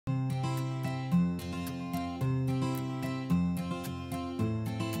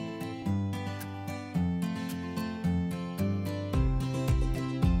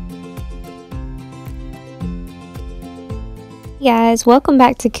Hey guys, welcome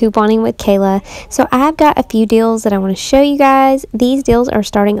back to Couponing with Kayla. So I've got a few deals that I want to show you guys. These deals are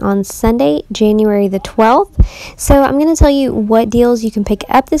starting on Sunday, January the 12th. So I'm going to tell you what deals you can pick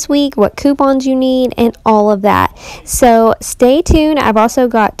up this week, what coupons you need, and all of that. So stay tuned. I've also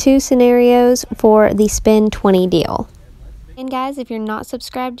got two scenarios for the Spend 20 deal. And guys, if you're not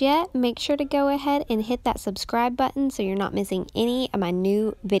subscribed yet, make sure to go ahead and hit that subscribe button so you're not missing any of my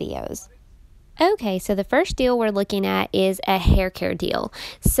new videos. Okay, so the first deal we're looking at is a hair care deal.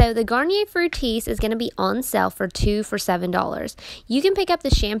 So the Garnier Fructis is going to be on sale for 2 for $7. You can pick up the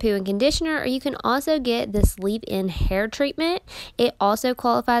shampoo and conditioner, or you can also get this leave-in hair treatment. It also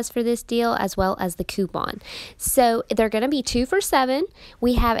qualifies for this deal as well as the coupon. So they're going to be 2 for $7.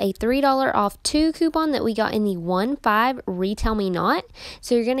 We have a $3 off 2 coupon that we got in the 1-5 Retail Me Not.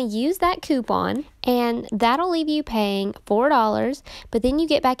 So you're going to use that coupon, and that'll leave you paying $4, but then you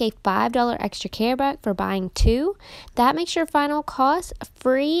get back a $5 extra care back for buying 2. That makes your final cost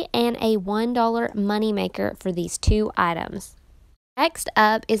free and a $1 moneymaker for these 2 items. Next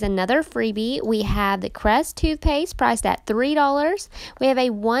up is another freebie. We have the Crest toothpaste priced at $3. We have a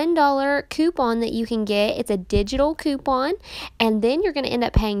 $1 coupon that you can get. It's a digital coupon, and then you're going to end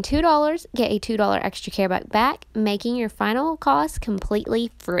up paying $2, get a $2 extra care back, making your final cost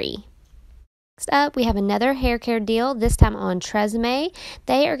completely free. Next up, we have another hair care deal, this time on Tresemme.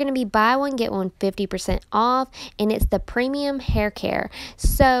 They are going to be buy one, get one 50% off, and it's the premium hair care.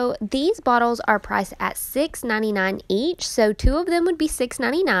 So these bottles are priced at $6.99 each. So 2 of them would be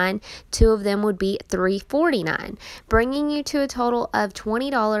 $6.99, 2 of them would be $3.49, bringing you to a total of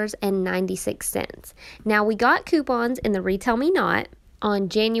 $20.96. Now, we got coupons in the Retail Me Not on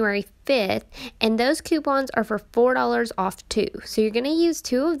January 5th, and those coupons are for $4 off 2. So you're going to use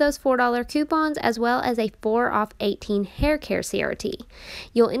 2 of those $4 coupons as well as a 4 off 18 hair care CRT.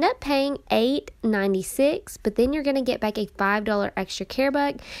 You'll end up paying $8.96, but then you're going to get back a $5 extra care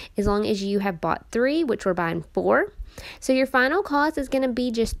buck as long as you have bought 3, which we're buying 4. So your final cost is going to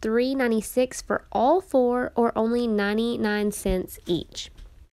be just $3.96 for all 4, or only 99 cents each.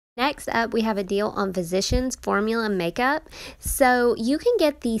 Next up, we have a deal on Physicians Formula Makeup. So you can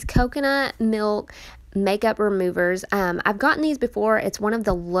get these coconut milk makeup removers. I've gotten these before. It's one of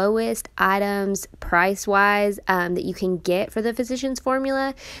the lowest items price-wise that you can get for the Physicians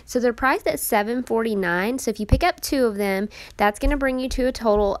Formula. So they're priced at $7.49. So if you pick up 2 of them, that's going to bring you to a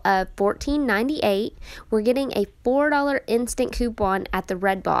total of $14.98. We're getting a $4 instant coupon at the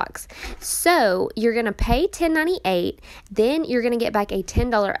red box. So you're going to pay $10.98. Then you're going to get back a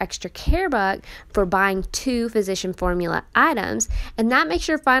 $10 extra care buck for buying 2 Physician Formula items. And that makes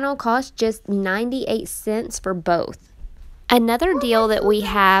your final cost just 98 cents for both. Another deal that we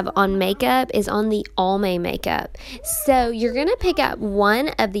have on makeup is on the Almay makeup. So you're going to pick up 1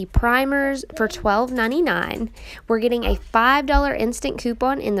 of the primers for $12.99. We're getting a $5 instant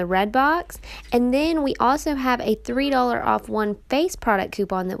coupon in the red box. And then we also have a $3 off 1 face product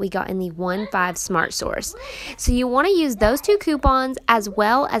coupon that we got in the 1-5 Smart Source. So you want to use those 2 coupons as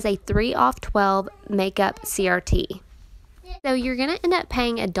well as a 3 off 12 makeup CRT. So you're going to end up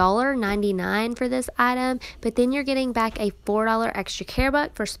paying $1.99 for this item, but then you're getting back a $4 extra care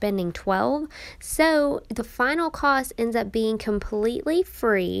buck for spending $12. So the final cost ends up being completely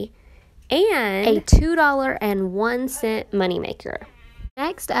free and a $2.01 moneymaker.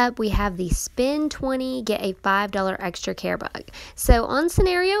 Next up, we have the Spend 20, get a $5 extra care buck. So on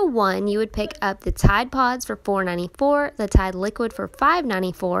scenario 1, you would pick up the Tide Pods for $4.94, the Tide Liquid for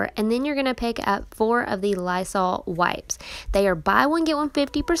 $5.94, and then you're going to pick up 4 of the Lysol wipes. They are buy one, get one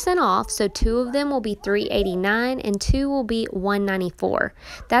 50% off, so 2 of them will be $3.89 and 2 will be $1.94.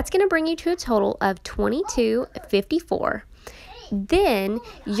 That's going to bring you to a total of $22.54. Then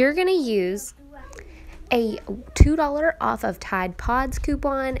you're going to use a $2 off of Tide Pods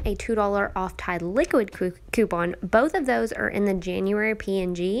coupon, a $2 off Tide Liquid coupon. Both of those are in the January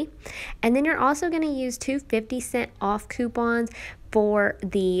P&G. And then you're also going to use 2 50-cent off coupons for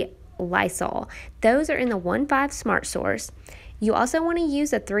the Lysol. Those are in the 1-5 Smart Source. You also want to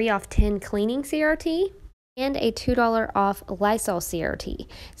use a 3 off 10 cleaning CRT and a $2 off Lysol CRT.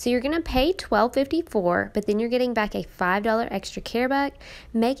 So you're going to pay $12.54, but then you're getting back a $5 extra care buck,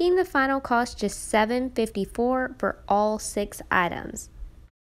 making the final cost just $7.54 for all 6 items.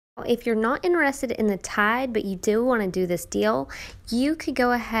 If you're not interested in the Tide, but you do want to do this deal, you could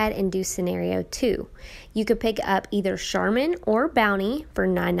go ahead and do scenario 2. You could pick up either Charmin or Bounty for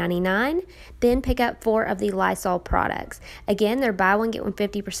 $9.99, then pick up 4 of the Lysol products. Again, they're buy one, get one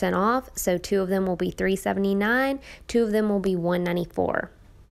 50% off, so 2 of them will be $3.79, 2 of them will be $1.94.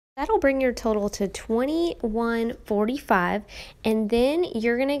 That'll bring your total to $21.45, and then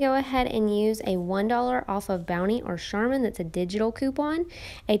you're going to go ahead and use a $1 off of Bounty or Charmin, that's a digital coupon,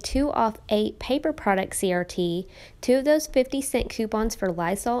 a 2 off 8 paper product CRT, 2 of those 50-cent coupons for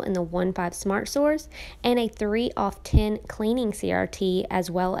Lysol in the 1-5 Smart Stores, and a 3 off 10 cleaning CRT,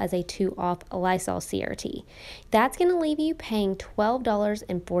 as well as a 2 off Lysol CRT. That's going to leave you paying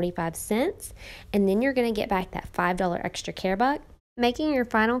 $12.45, and then you're going to get back that $5 extra care buck, making your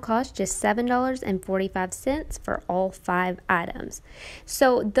final cost just $7.45 for all 5 items.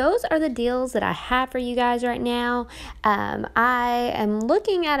 So those are the deals that I have for you guys right now. I am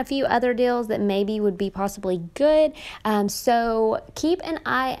looking at a few other deals that maybe would be possibly good. So keep an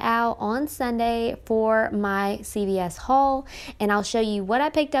eye out on Sunday for my CVS haul, and I'll show you what I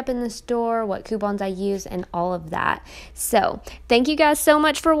picked up in the store, what coupons I use, and all of that. So thank you guys so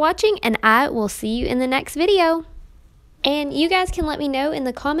much for watching, and I will see you in the next video. And you guys can let me know in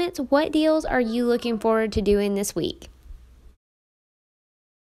the comments, what deals are you looking forward to doing this week?